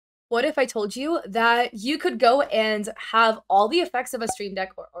What if I told you that you could go and have all the effects of a Stream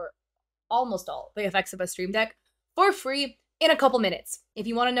Deck, or almost all the effects of a Stream Deck, for free in a couple minutes? If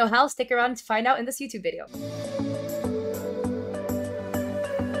you want to know how, stick around to find out in this YouTube video.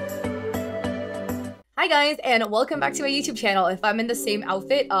 Hi guys, and welcome back to my YouTube channel. If I'm in the same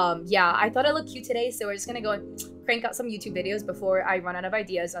outfit, yeah, I thought I looked cute today, so we're just gonna go and crank out some YouTube videos before I run out of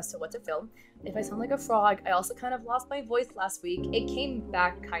ideas as to what to film. If I sound like a frog, I also kind of lost my voice last week. It came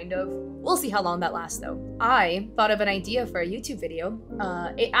back, kind of. We'll see how long that lasts, though. I thought of an idea for a YouTube video.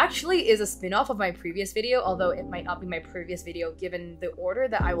 It actually is a spin-off of my previous video, although it might not be my previous video given the order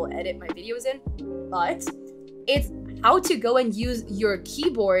that I will edit my videos in, but it's how to go and use your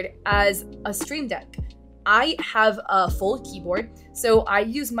keyboard as a Stream Deck. I have a full keyboard, so I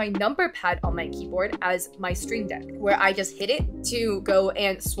use my number pad on my keyboard as my Stream Deck, where I just hit it to go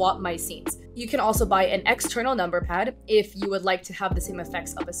and swap my scenes. You can also buy an external number pad if you would like to have the same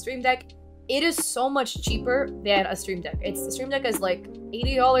effects of a Stream Deck. It is so much cheaper than a Stream Deck. The Stream Deck is like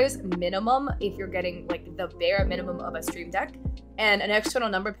 $80 minimum if you're getting like the bare minimum of a Stream Deck, and an external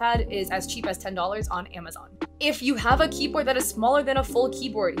number pad is as cheap as $10 on Amazon. If you have a keyboard that is smaller than a full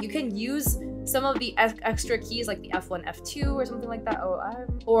keyboard, you can use some of the extra keys like the F1, F2 or something like that,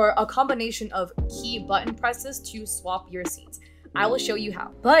 or a combination of key button presses to swap your scenes. I will show you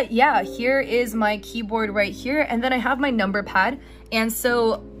how. But yeah, here is my keyboard right here, and then I have my number pad, and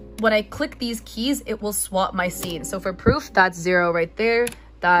so when I click these keys, it will swap my scene. So for proof, that's 0 right there.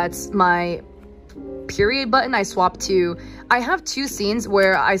 That's my period button. I have two scenes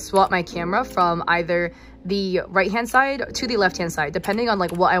where I swap my camera from either the right hand side to the left hand side, depending on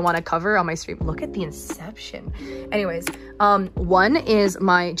like what I want to cover on my stream. Look at the inception. Anyways, 1 is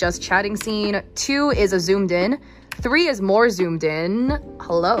my just chatting scene, 2 is a zoomed in, 3 is more zoomed in.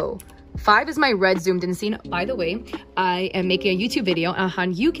 Hello. 5 is my red zoomed in scene. By the way, I am making a YouTube video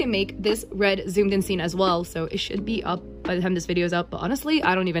and you can make this red zoomed in scene as well, so it should be up by the time this video is up, but honestly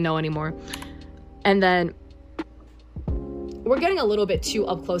I don't even know anymore. And then we're getting a little bit too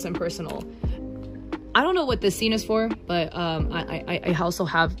up close and personal. I don't know what this scene is for, but I also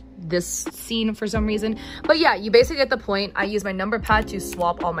have this scene for some reason. But yeah, you basically get the point. I use my number pad to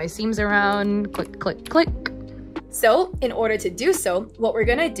swap all my scenes around. Click, click, click. So in order to do so, what we're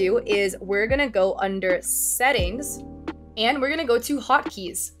gonna do is we're gonna go under settings and we're gonna go to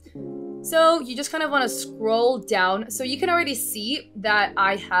hotkeys. So you just kind of want to scroll down. So you can already see that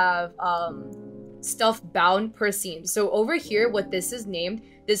I have stuff bound per scene. So over here, what this is named,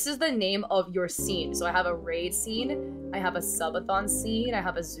 this is the name of your scene. So I have a raid scene, I have a subathon scene, I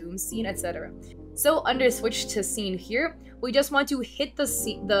have a zoom scene, etc. So under switch to scene here, we just want to hit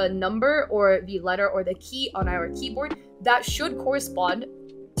the number or the letter or the key on our keyboard that should correspond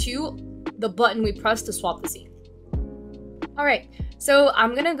to the button we press to swap the scene. All right, so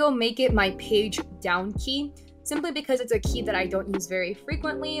I'm gonna go make it my page down key, simply because it's a key that I don't use very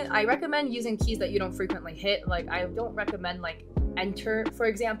frequently. I recommend using keys that you don't frequently hit. Like I don't recommend like enter, for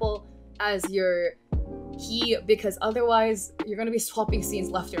example, as your key, because otherwise you're going to be swapping scenes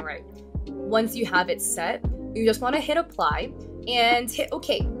left and right. Once you have it set, you just want to hit apply and hit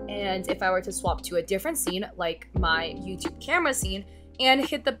OK. And if I were to swap to a different scene, like my YouTube camera scene, and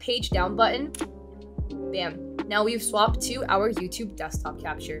hit the page down button, bam. Now we've swapped to our YouTube desktop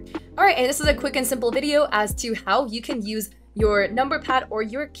capture. All right, and this is a quick and simple video as to how you can use your number pad or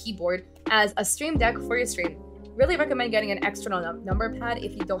your keyboard as a Stream Deck for your stream. Really recommend getting an external number pad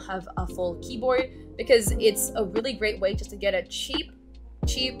if you don't have a full keyboard, because it's a really great way just to get a cheap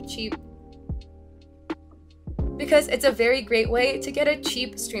Stream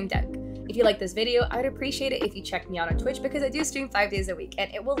Deck. If you like this video, I'd appreciate it if you check me out on Twitch, because I do stream 5 days a week,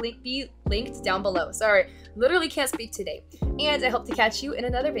 and it will be linked down below. Sorry, literally can't speak today. And I hope to catch you in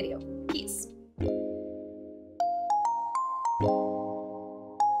another video.